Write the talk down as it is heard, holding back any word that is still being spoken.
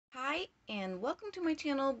welcome to my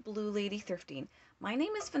channel, Blue Lady Thrifting. My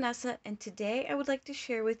name is Vanessa, and today I would like to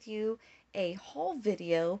share with you a haul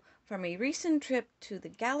video from a recent trip to the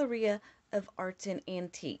Galleria of Arts and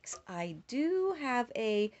Antiques. I do have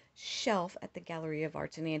a shelf at the Galleria of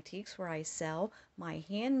Arts and Antiques where I sell my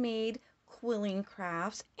handmade quilling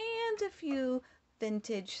crafts and a few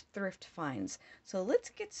vintage thrift finds. So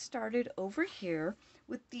let's get started over here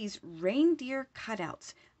with these reindeer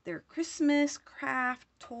cutouts. They're Christmas craft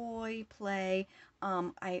toy play.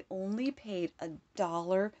 I only paid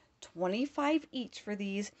 $1.25 each for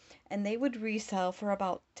these, and they would resell for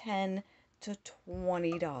about $10 to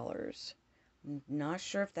 $20. Not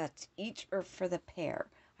sure if that's each or for the pair.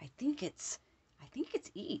 I think it's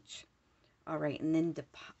each. All right, and then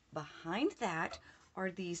behind that are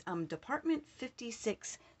these Department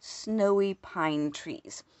 56 snowy pine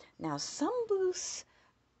trees. Now, some booths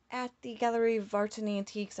at the Gallery of Arts and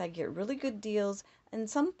Antiques, I get really good deals, and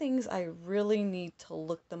some things I really need to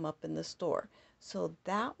look them up in the store. So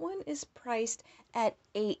that one is priced at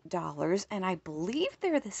 $8, and I believe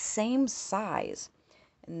they're the same size.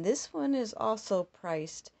 And this one is also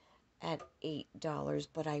priced at $8,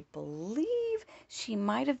 but I believe she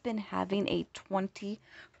might have been having a 20%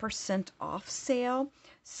 off sale.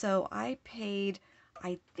 So I paid,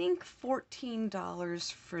 I think,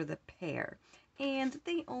 $14 for the pair. And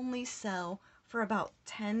they only sell for about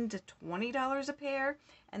 $10 to $20 a pair,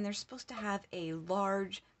 and they're supposed to have a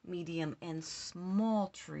large, medium, and small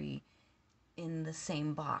tree in the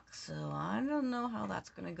same box. So I don't know how that's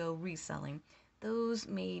going to go reselling. Those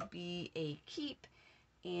may be a keep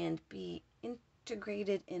and be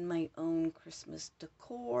integrated in my own Christmas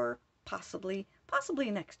decor, possibly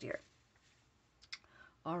next year.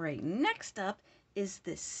 All right, next up is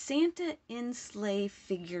the Santa in Sleigh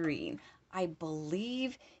figurine. I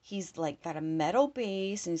believe he's like got a metal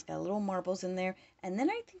base and he's got little marbles in there. And then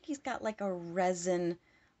I think he's got like a resin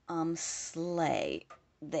sleigh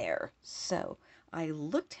there. So I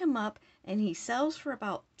looked him up and he sells for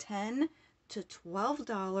about $10 to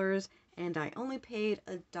 $12, and I only paid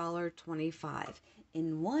 $1.25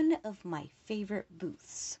 in one of my favorite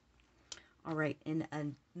booths. All right, in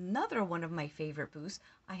another one of my favorite booths,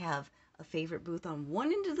 I have a favorite booth on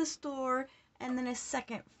one end of the store and then a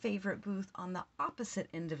second favorite booth on the opposite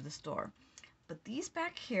end of the store. But these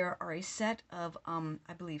back here are a set of,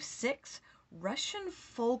 I believe, 6 Russian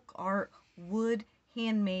folk art wood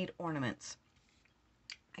handmade ornaments.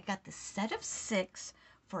 I got the set of 6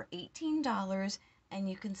 for $18, and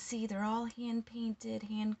you can see they're all hand painted,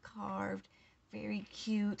 hand carved, very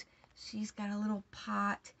cute. She's got a little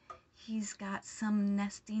pot. He's got some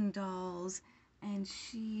nesting dolls, and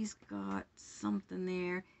she's got something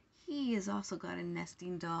there. He has also got a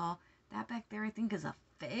nesting doll. That back there, I think, is a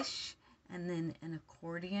fish, and then an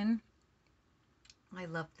accordion. I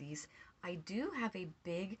love these. I do have a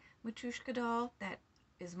big Matryoshka doll that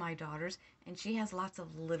is my daughter's, and she has lots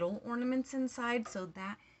of little ornaments inside, so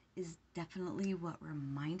that is definitely what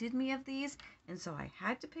reminded me of these, and so I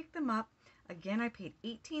had to pick them up. Again, I paid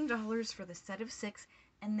 $18 for the set of 6,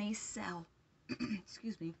 and they sell,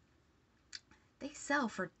 excuse me, they sell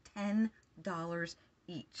for $10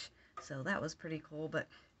 each. So that was pretty cool. But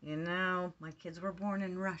you know, my kids were born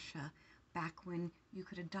in Russia back when you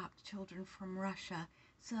could adopt children from Russia.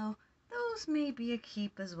 So those may be a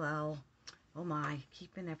keep as well. Oh my,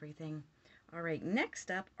 keeping everything. All right, next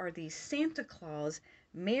up are these Santa Claus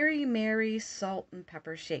Mary Mary salt and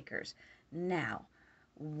pepper shakers. Now,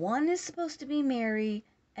 one is supposed to be Mary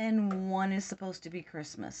and one is supposed to be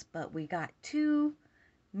Christmas, but we got 2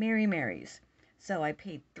 Mary Marys. So I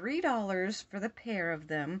paid $3 for the pair of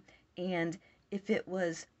them, and if it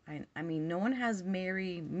was, I mean, no one has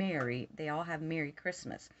Mary Mary, they all have Merry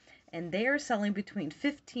Christmas, and they are selling between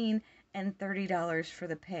 $15 and $30 for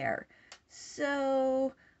the pair.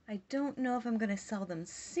 So I don't know if I'm going to sell them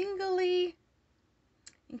singly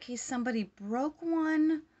in case somebody broke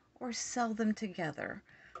one, or sell them together.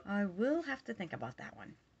 I will have to think about that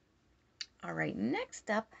one. All right, next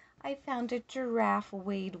up, I found a giraffe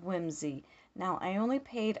Wade Whimsy. Now, I only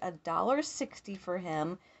paid $1.60 for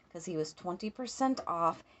him because he was 20%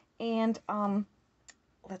 off, and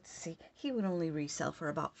let's see, he would only resell for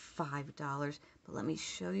about $5. But let me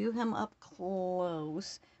show you him up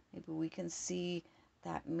close. Maybe we can see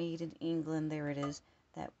that made in England. There it is,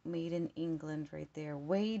 that made in England right there,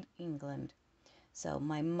 Wade, England. So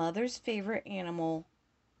my mother's favorite animal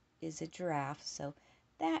is a giraffe, so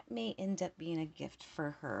that may end up being a gift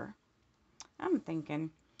for her, I'm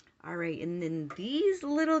thinking. All right, and then these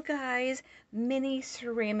little guys, mini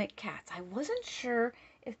ceramic cats. I wasn't sure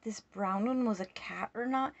if this brown one was a cat or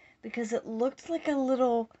not because it looked like a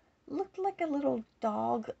little looked like a little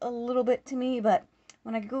dog a little bit to me, but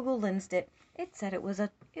when I Google lensed it, it said it was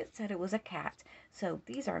a cat. So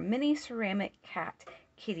these are mini ceramic cat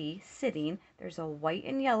kitty sitting. There's a white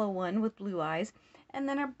and yellow one with blue eyes, and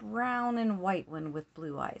then a brown and white one with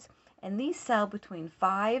blue eyes. And these sell between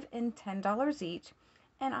 $5 and $10 each,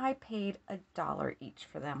 and I paid $1 each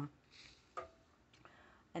for them.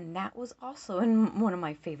 And that was also in one of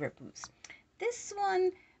my favorite booths. This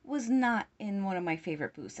one was not in one of my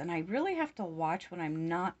favorite booths, and I really have to watch when I'm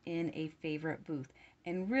not in a favorite booth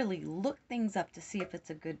and really look things up to see if it's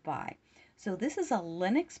a good buy. So this is a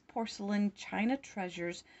Lenox Porcelain China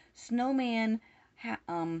Treasures Snowman,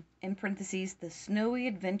 in parentheses, the Snowy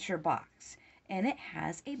Adventure box, and it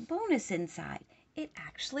has a bonus inside. It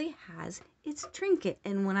actually has its trinket,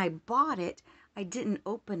 and when I bought it, I didn't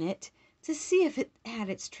open it to see if it had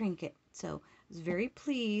its trinket. So I was very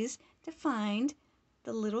pleased to find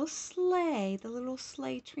the little sleigh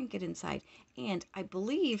trinket inside. And I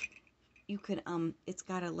believe you could it's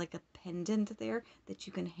got like a pendant there that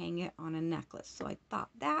you can hang it on a necklace. So I thought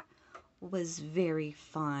that was very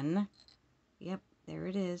fun. Yep, there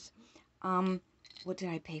it is. What did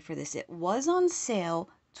I pay for this? It was on sale,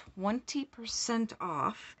 20%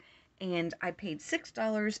 off, and I paid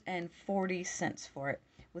 $6.40 for it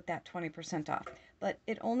with that 20% off. But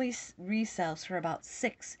it only resells for about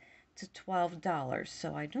 $6 to $12,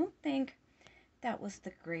 so I don't think that was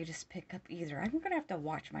the greatest pickup either. I'm going to have to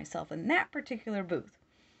watch myself in that particular booth.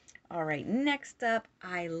 All right, next up,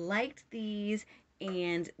 I liked these,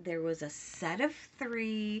 and there was a set of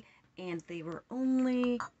 3, and they were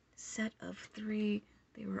only, set of 3,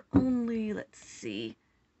 they were only, let's see,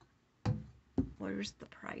 where's the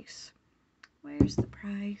price? Where's the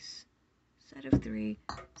price? Set of 3,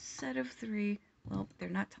 set of 3. Well, they're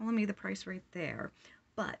not telling me the price right there,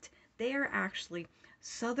 but they are actually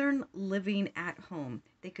Southern Living at Home.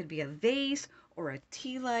 They could be a vase or a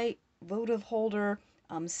tea light, votive holder,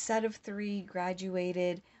 set of 3,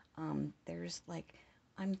 graduated. There's like,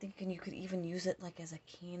 I'm thinking you could even use it like as a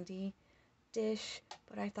candy dish,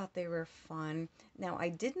 but I thought they were fun. Now, I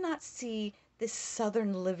did not see this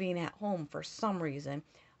Southern Living at Home for some reason,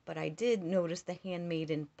 but I did notice the handmade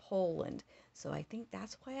in Poland. So I think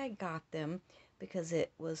that's why I got them, because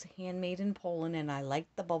it was handmade in Poland and I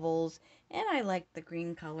liked the bubbles and I liked the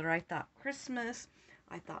green color. I thought Christmas,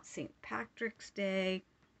 I thought St. Patrick's Day.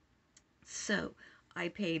 So I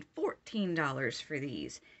paid $14 for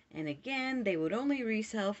these. And again, they would only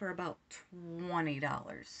resell for about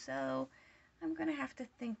 $20. So I'm going to have to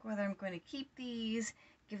think whether I'm going to keep these,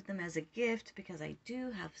 give them as a gift, because I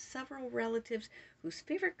do have several relatives whose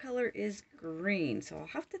favorite color is green. So I'll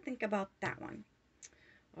have to think about that one.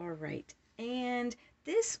 All right. And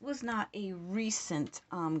this was not a recent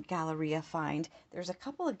Galleria find. There's a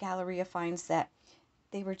couple of Galleria finds that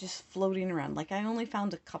they were just floating around. Like, I only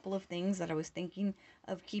found a couple of things that I was thinking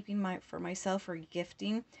of keeping for myself or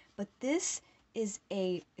gifting. But this is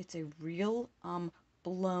it's a real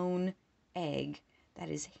blown egg that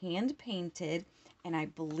is hand painted, and I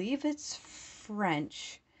believe it's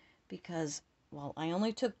French because, well, I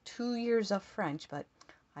only took 2 years of French, but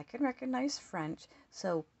I can recognize French.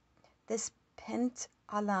 So this peint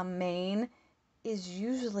à la main is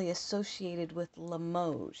usually associated with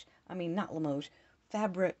Limoges. I mean, not Limoges,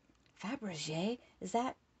 Fabergé? Is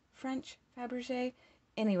that French? Fabergé?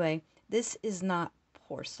 Anyway, this is not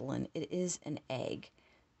porcelain. It is an egg.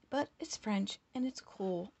 But it's French and it's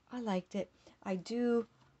cool. I liked it. I do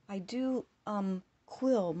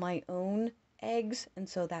quill my own eggs, and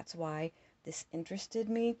so that's why this interested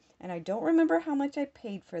me. And I don't remember how much I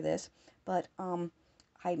paid for this, but I'm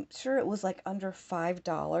sure it was like under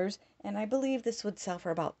 $5, and I believe this would sell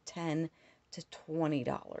for about $10 to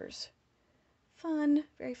 $20. Fun,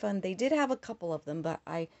 very fun. They did have a couple of them, but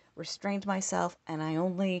I restrained myself and I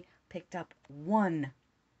only picked up one.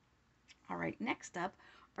 All right, next up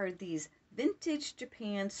are these vintage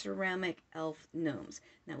Japan ceramic elf gnomes.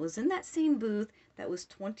 Now, it was in that same booth that was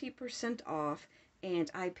 20% off, and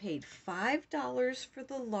I paid $5 for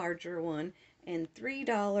the larger one and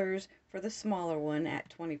 $3 for the smaller one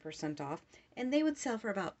at 20% off, and they would sell for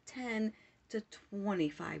about $10 to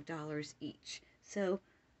 $25 each. So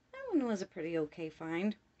that one was a pretty okay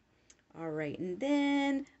find. All right, and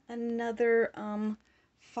then another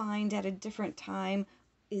find at a different time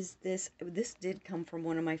is this. This did come from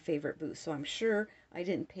one of my favorite booths, so I'm sure I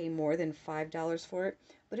didn't pay more than $5 for it,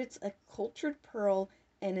 but it's a cultured pearl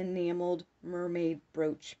and enameled mermaid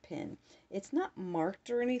brooch pin. It's not marked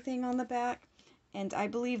or anything on the back, and I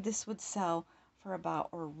believe this would sell for about,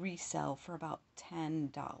 or resell for about $10.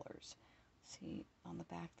 See on the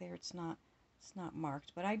back there, it's not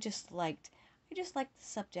marked, but I just liked I just like the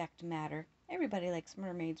subject matter. Everybody likes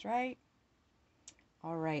mermaids, right?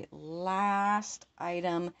 All right, last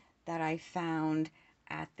item that I found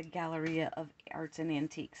at the Galleria of Arts and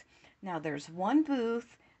Antiques. Now, there's one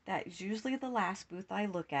booth that is usually the last booth I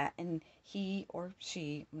look at, and he or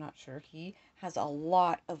she, I'm not sure, he has a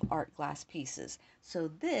lot of art glass pieces. So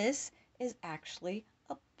this is actually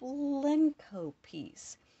a Blenko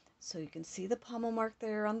piece. So you can see the pommel mark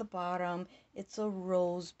there on the bottom. It's a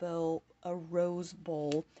rose bowl,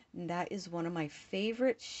 and that is one of my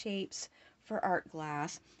favorite shapes for art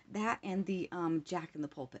glass. That and the Jack in the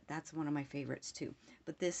Pulpit. That's one of my favorites too.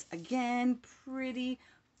 But this, again, pretty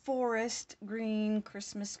forest green,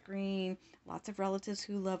 Christmas green. Lots of relatives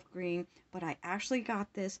who love green. But I actually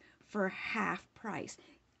got this for half price.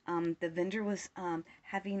 The vendor was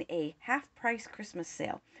having a half price Christmas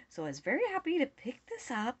sale. So I was very happy to pick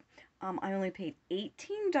this up. I only paid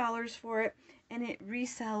 $18 for it, and it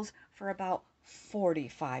resells for about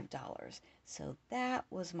 $45. So that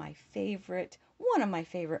was my favorite, one of my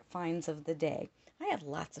favorite finds of the day. I had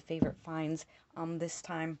lots of favorite finds this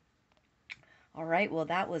time. All right, well,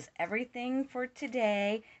 that was everything for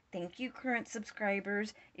today. Thank you, current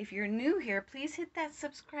subscribers. If you're new here, please hit that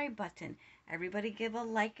subscribe button. Everybody give a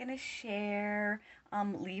like and a share.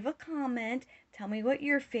 Leave a comment. Tell me what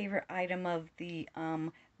your favorite item of the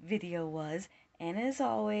video was. And as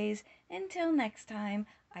always, until next time,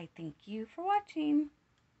 I thank you for watching.